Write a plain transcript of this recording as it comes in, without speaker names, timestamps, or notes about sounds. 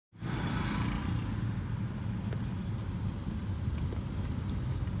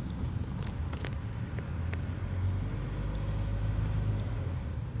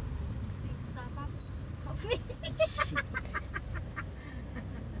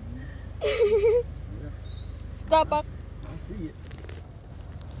Starbucks. I see it.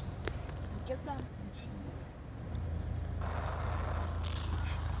 Get some.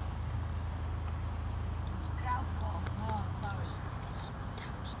 Oh, sorry.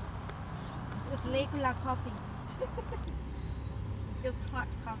 It's just regular coffee. Just hot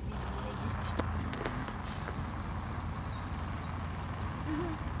coffee.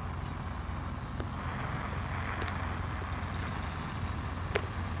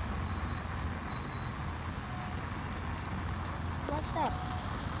 What's up?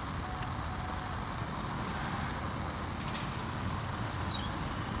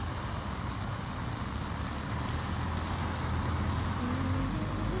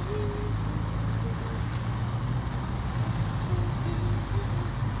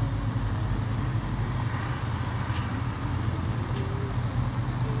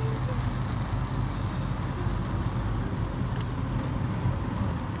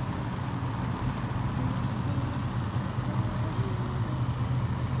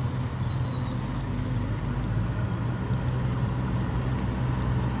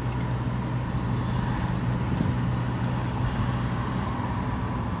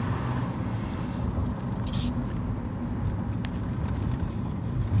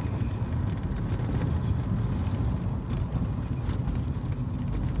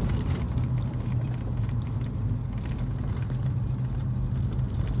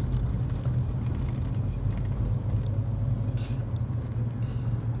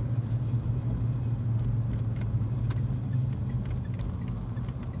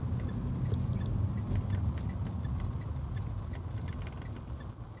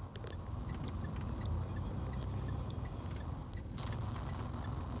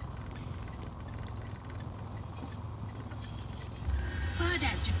ฝ้าแด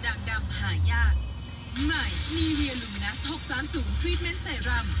ดจุดด่างดำหายากใหม่มีเวียลูมินัส630ทรีทเมนต์เซ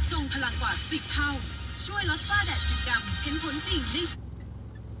รั่มทรงพลังกว่า10 เท่าช่วยลดฝ้าแดดจุดดำเห็นผลจริงใน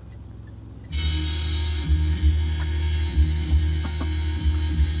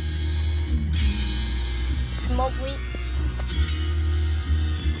Smoke weed.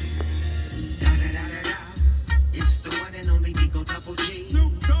 It's the one and only Digo Double G.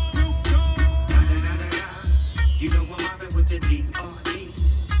 You know I'm mobbing with the D.R.E.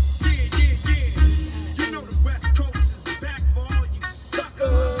 You know the West Coast is back for all you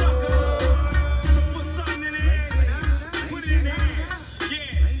suckers. Put something in there. Put it in there.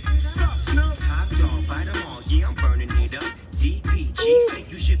 Yeah. Top dog, bite them all. Yeah, I'm burning it up. DPG say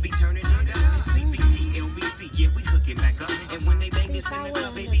you should be turning it up. CBT, LBC, yeah, we hooking back up. And when they bang this in the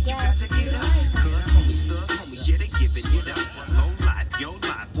club, baby, you got to get up. Cause homies, thug homies, yeah, they giving it up. Low life, yo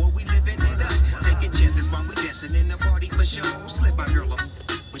life, boy, we living it up. Taking chances while we dancing in the party for show. Slip my girl up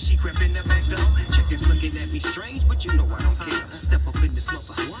when she crept in the back door. Chickens looking at me strange, but you know I don't care. Step up in this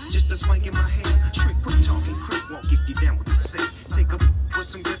mother, just a swing in my hair. Trick, quit talking, quick walk if you down with the set. Take a put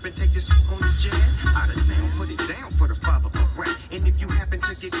some grip and take this on the jet. Out of town, put it down for the father of rap. And if you happen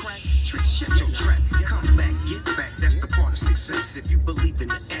to get cracked, trick, shut your trap. Come back, get back, that's the part of success. If you believe in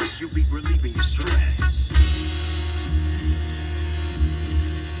the S, you'll be relieving your stress.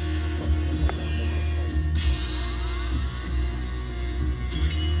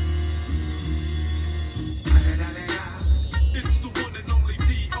 It's the one and only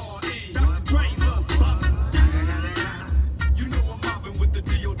D.R.E. Brain love butter. You know I'm mobbing with the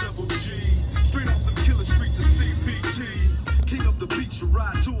D.O. Double G. Straight off the killer streets of CPT. King of the beach, you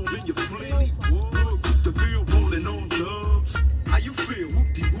ride to him in your fleet. Look, the field rolling on dubs. How you feel?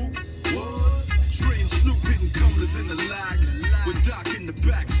 Whoop-de-whoop. What? Dre and Snoop hitting cumblers in the lag. With Doc in the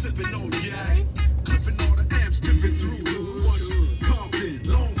back, sipping on yak. Clipping all the amps, dipping through wood. Compton,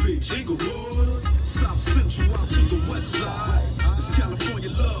 Long Beach, Inglewood. South Central out to the west side. It's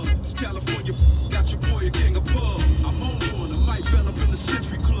California love. It's California. Got your boy a gang of pub. I'm on one. I might bell up in the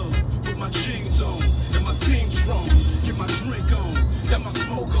Century Club. With my jeans on and my team strong. Get my drink on and my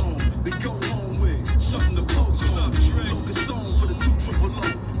smoke on. Then go home with something to poke on. Locust song for the 2 triple O.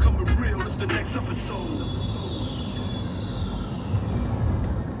 Coming real. It's the next episode.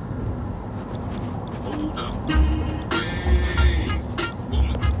 Hold up. Hey,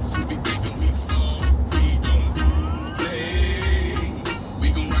 woman. So we thinking we soft. We gon' play. We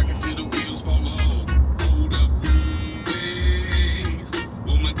gon' rock it till the wheels fall off.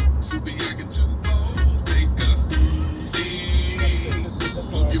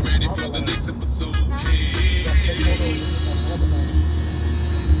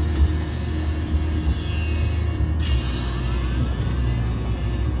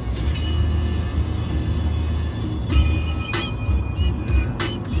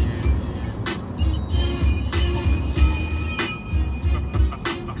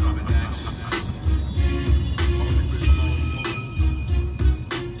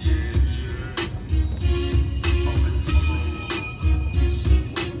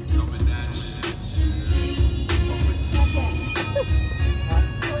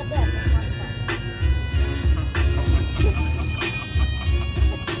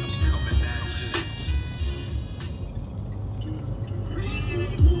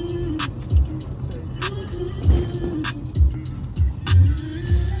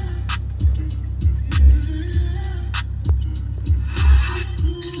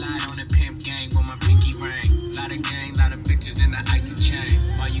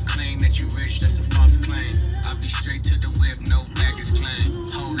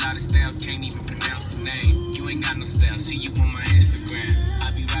 girls can't even pronounce the name. You ain't got no style, see you on my Instagram.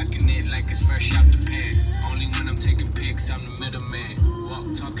 I be rocking it like it's fresh out the pan. Only when I'm taking pics, I'm the middleman.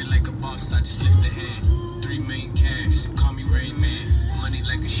 Walk talking like a boss, I just lift a hand. 3 million cash, call me Rain Man. Money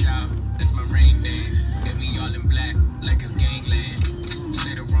like a shower, that's my rain dance. Get me all in black, like it's gangland.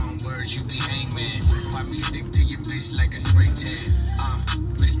 Say the wrong words, you be hangman. Why me stick to your bitch like a spray tan?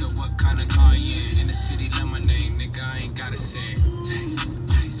 Mister, what kind of car you in? In the city, love my name, nigga, I ain't gotta say it. Taste,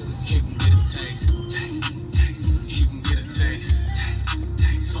 taste, she can get a taste. Taste, taste, she can get a taste. Taste,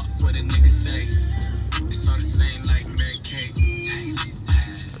 taste, fuck what a nigga say. It's all the same like Mary Kate. Taste,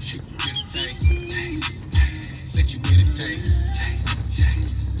 taste, she can get a taste. Taste, taste, let you get a taste. Taste,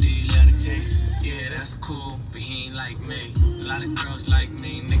 taste, do you love the taste? Yeah, that's cool, but he ain't like me. A lot of girls like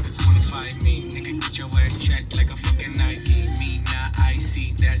me, niggas wanna fight me. Nigga, get your ass checked like a fucking Nike. Me not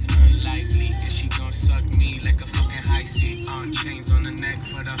icy, that's unlikely. And she gon' suck me like a fucking high C. On chains on the neck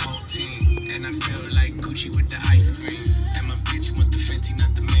for the whole team. And I feel like Gucci with the ice cream. And my bitch want the Fenty,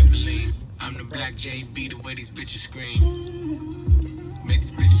 not the Maybelline. I'm the black JB, the way these bitches scream. Make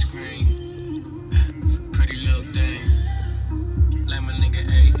this bitch scream. Pretty little thing, like my nigga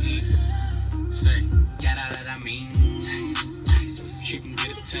AE. Say, I mean, taste, taste. She can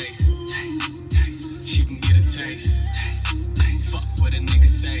get a taste, taste, taste. She can get a taste, taste, taste. Fuck what a nigga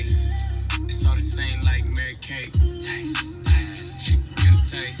say. It's all the same like Mary Kate. Taste, taste. She can get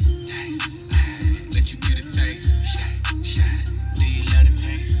a taste, taste, taste. Let you get a taste. Shaz, shaz. Do you love the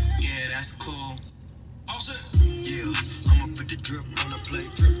taste? Yeah, that's cool. All set. Yeah, I'ma put the drip on the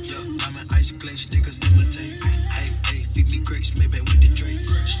plate. Yeah, I'm an ice glaze, niggas imitate. Hey, hey, feed me grapes, maybe with the Drake.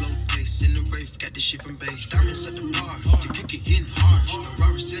 Slow pace in the rave, got this shit from base. Diamonds at the bar, the kick it hitting hard. The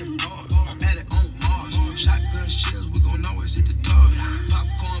Robert sitting bar, I'm at it on Mars. Shotgun shells, we gon' always hit the tar.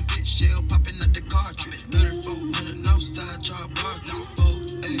 Popcorn, bitch, shell popping out the cartridge. 3400 outside, try bar.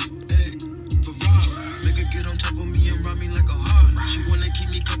 Hey, hey, Ferrari. Make her get on top of me and rob me like a heart. She wanna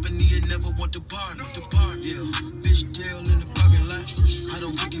keep me company and never want to part. Yeah, fish tail in the parking lot. I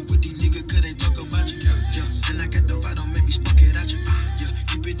don't kick it with these niggas cause they talk about you. Yeah, and I got the fight, don't make me spark it at you. Yeah,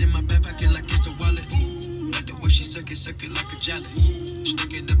 keep it in my back pocket like it's a wallet. Like the way she suck it like a jelly.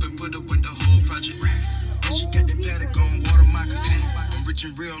 Stick it up and put it with the whole project. And she got that paddock on water moccasin. I'm rich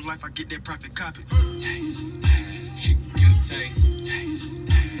in real life, I get that profit copy. Taste, taste. She can get a taste, taste,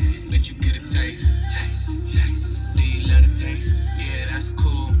 taste. Let you get a taste, taste, taste. Do you love the taste? Yeah, that's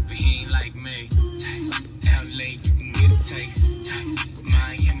cool, but he ain't like me. Taste, LA, you can get a taste, taste.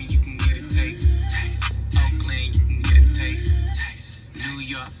 Miami, you can get a taste, taste. Oakland, you can get a taste, taste. New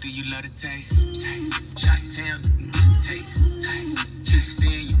York, do you love the taste? Taste. Chi-town, you can get a taste, taste. Houston,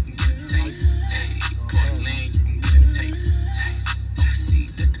 you can get a taste, taste. Portland, you can get a taste, taste.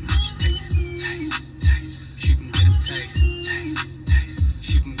 Overseas, let the bitch taste, taste, taste. She can get a taste, taste, taste.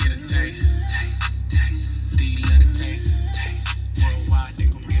 She can get a taste, taste, taste. Do you love the taste? Taste. Worldwide, they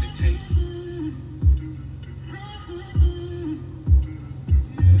gon' get a taste.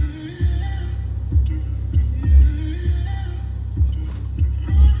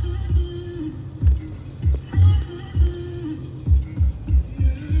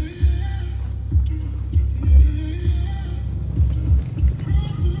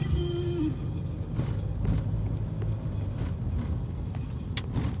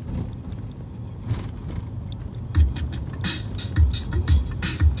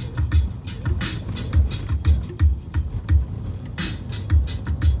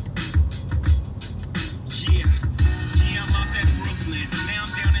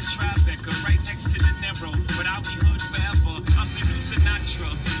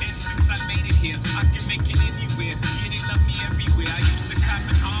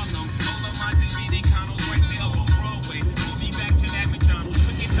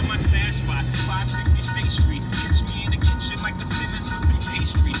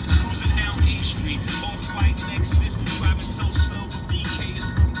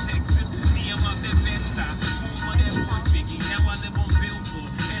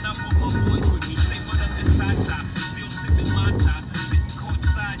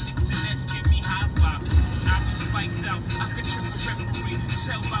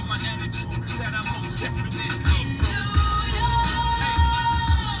 Tell by my attitude that I'm most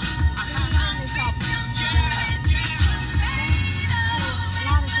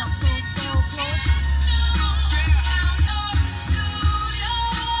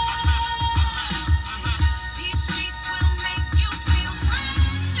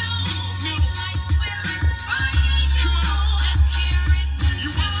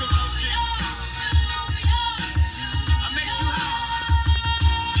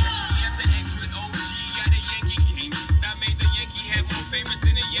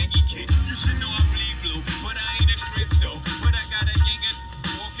Yankee kid. You should know I bleed blue, but I ain't a crypto. But I got a gang of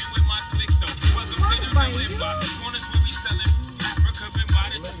walking with my click though. Welcome to the real hip hop. Corners where we sellin' Africa been by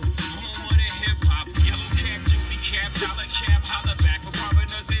the home of the hip hop. Yellow cap, gypsy cap, dollar cap, holla back. For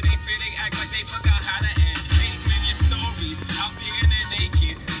foreigners it ain't fair, they act like they forgot how to act. 8 million stories out there in the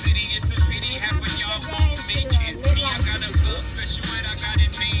naked city. It's a pity half of y'all won't make it. Me, I got a blood special, but I got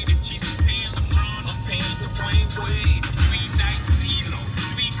it made. If Jesus paying LeBron, I'm paying to Wayne Wade. 3 dice CeeLo,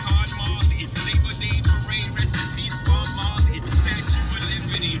 3 card Marley. Labor Day parade, rest in peace, Bob Marley. Statue of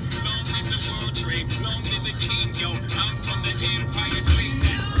Liberty, long live the World Trade, long live the King, yo. I'm from the Empire State.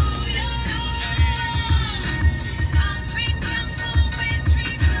 That's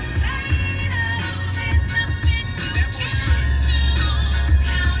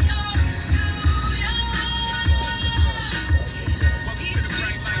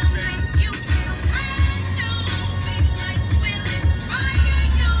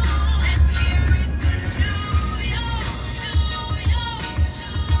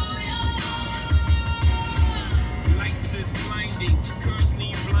lights is blinding, girls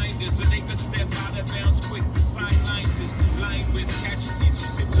need blinders so they can step out of bounds quick. The sidelines is lined with casualties who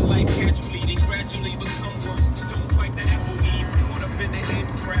sip the life casually, then gradually become worse. Don't fight the apple eve, caught up in the in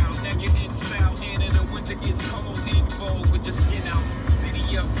crowd. Now you're in style, and in the winter gets cold, in vogue with your skin out.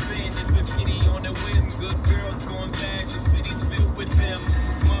 City of sin is a pity on the whim. Good girls going bad, the city's filled with them.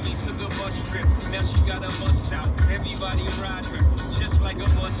 Mommy took a bus trip, now she got a bust out. Everybody ride her, just like a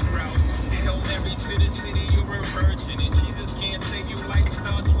bus route. Hail Mary to the city, you're a virgin. And Jesus can't save you, life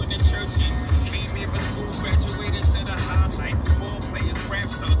starts when the church in. Came here for school, graduated to the highlight. Ball players, rap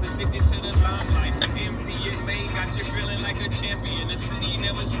stars, addicted to the limelight. Empty and made, got you feeling like a champion. The city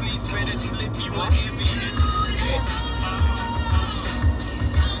never sleep, better slip you an ambient.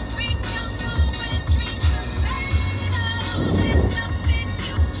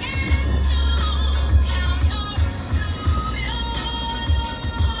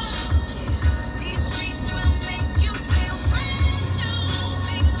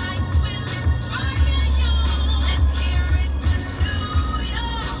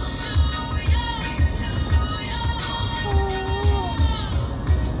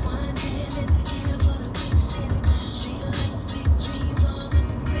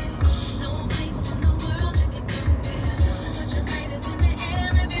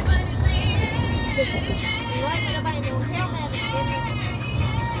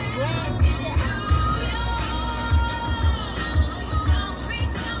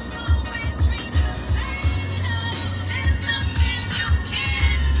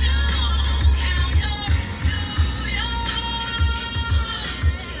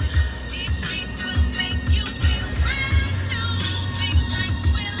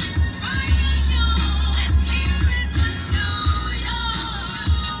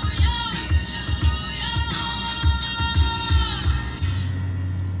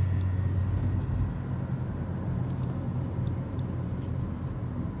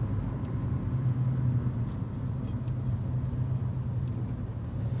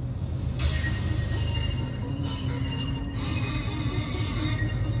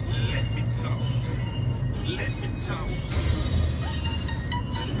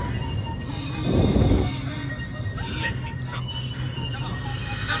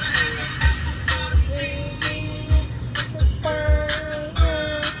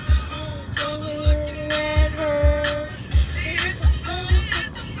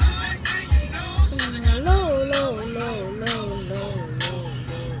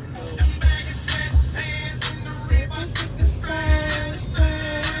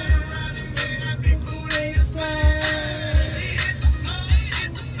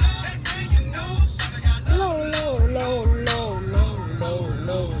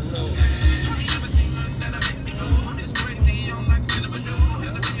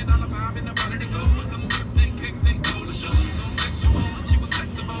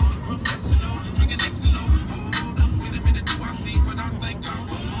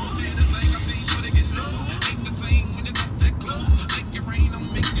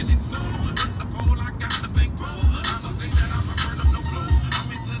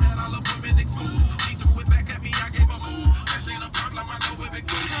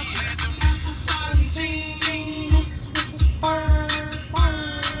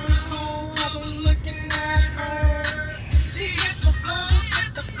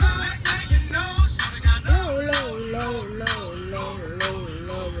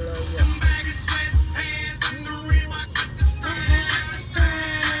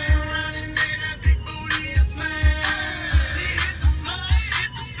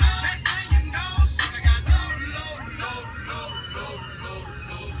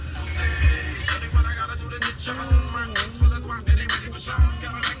 shows.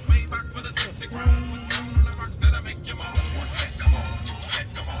 Got a legs way back for the sexy grown. Put down on the rocks that'll make you moan. One step, come on. Two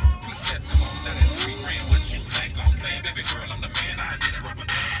steps, come on. Three steps, come on. That is 3 grand. What you think I'm playing? Baby girl, I'm the man. I did a rubber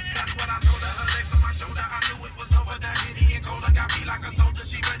dance. That's what I told her. Her legs on my shoulder. I knew it was over. That Henny and Cola got me like a soldier.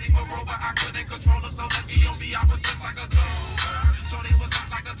 She ready for Rover. I couldn't control her. So lucky on me, I was just like a clover. Shorty was hot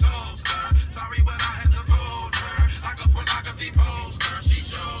like a toaster. Sorry, but I had to fold her. Like a pornography poster. She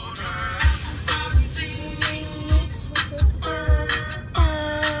showed her.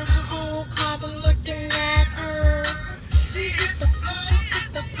 The whole club looking at her. She hit the floor,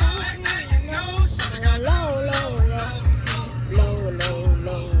 next thing you know, shorty got Low, low, low, low, low,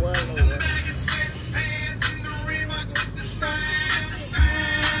 low, low. bag of sweatpants and the Reeboks with the straps.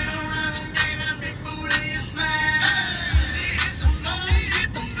 Turn around and gave that big booty a smash. She hit the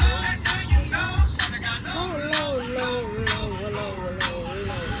floor, next thing you know, shorty got Low, low, low, low, low, low,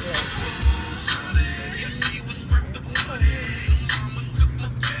 low. Yeah, she was script the booty. Mama took my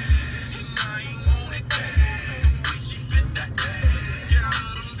cash, and I ain't want it back. The way she bit that ass, get out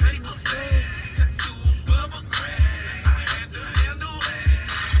of them paper stacks. Tattoo above her crack, I had to handle that.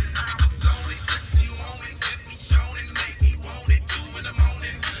 I was on it, sexy woman, get me shown and make me want it. 2 in the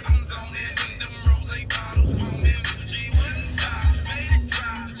morning, I'm zoning in them rose bottles, foaming. She wouldn't stop, made it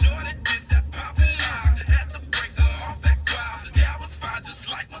drop. Jordan did that pop and lock, had to break her off that crowd. Yeah, I was fine just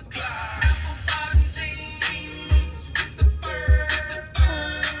like my Clyde.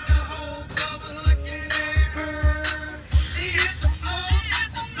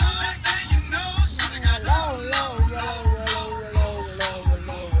 Low, low, low, low, low, low,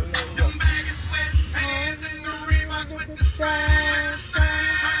 low, low. With the straps, low,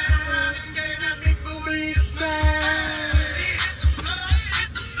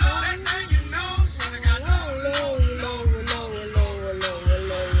 low, low, low, low, low,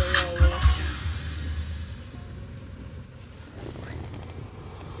 low, low.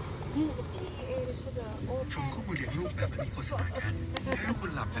 ชมคู่มือเลี้ยงลูกแบบไม่มีโฆษณากันให้ลูกคุ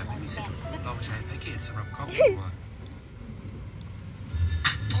ณหลับแบบไม่มีสะดุดลองใช้แพ็กเกจสำหรับครอบครัว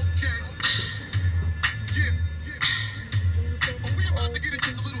Okay. Yeah. Oh, we about to get it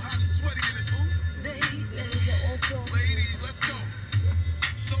just a little hot and sweaty in this. Ladies, let's go.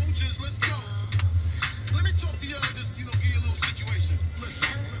 Soldiers, let's go. Let me talk to y'all and just, give you a little situation.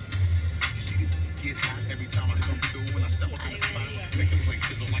 Listen. You see it get hot every time I come through when I step up in the spot. Make the place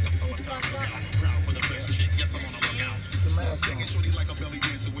sizzle like a summertime cookout. Proud for the best chick, yes, I'm on the lookout. Thinking shorty like a belly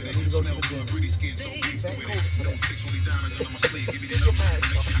dancer with it. Smell good, pretty skin, so pleased with it. No tricks, only diamonds under my sleeve. Give me the number,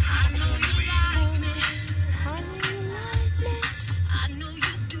 make sure you hide before you leave. I know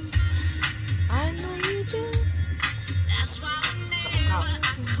you do. I know you do. That's why whenever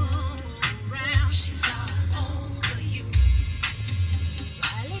I come around, she's all over you.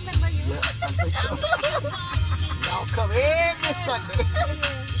 I remember you. Y'all come every Sunday.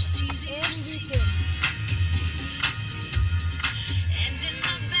 It's easy to see. It's easy to see. And in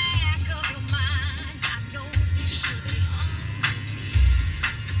the back of your mind, I know you should be on with me.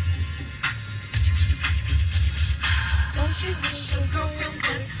 Don't you wish your girlfriend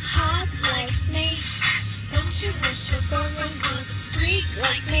was hot like me? Don't you wish your girlfriend was a freak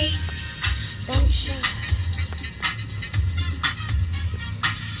like me? Don't you?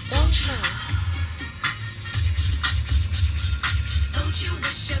 Don't you? Don't you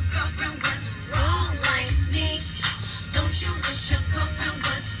wish your girlfriend was raw like me? Don't you wish your girlfriend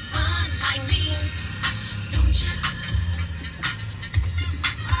was fun like me? Don't you?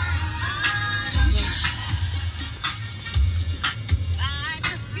 Don't you? Fight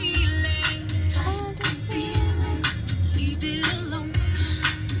the feeling. Leave it alone.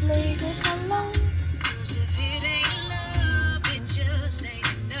 Leave it alone. 'Cause if it ain't love, it just ain't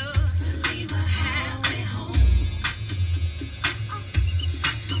enough to leave a happy home.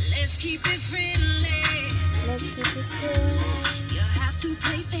 Let's keep it friendly. Let's keep it cool. You have to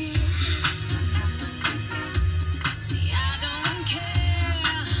play fair. See, I don't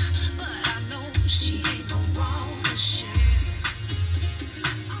care, but I know she ain't no wrong to share.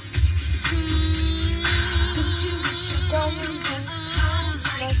 Don't you wish your girlfriend was hot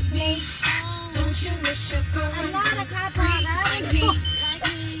like me? Don't you wish your girlfriend was freak like me?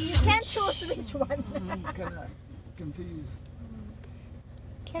 You can't choose which one. Kind of confused.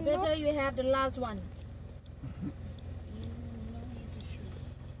 Better you have the last one.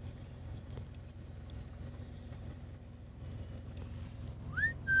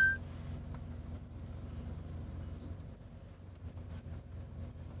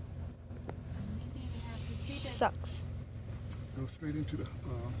 Sucks. Go straight into the.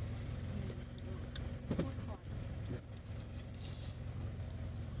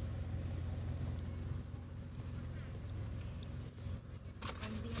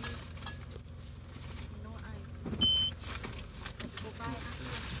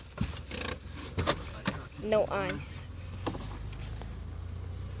 No ice.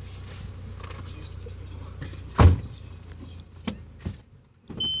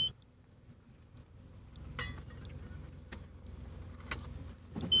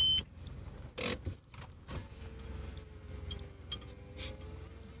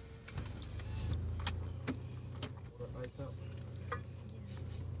 Ice up.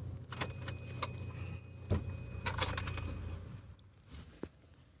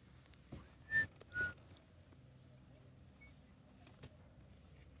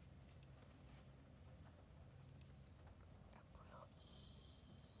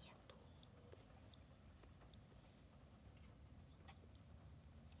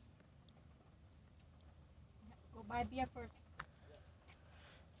 Go buy beer first.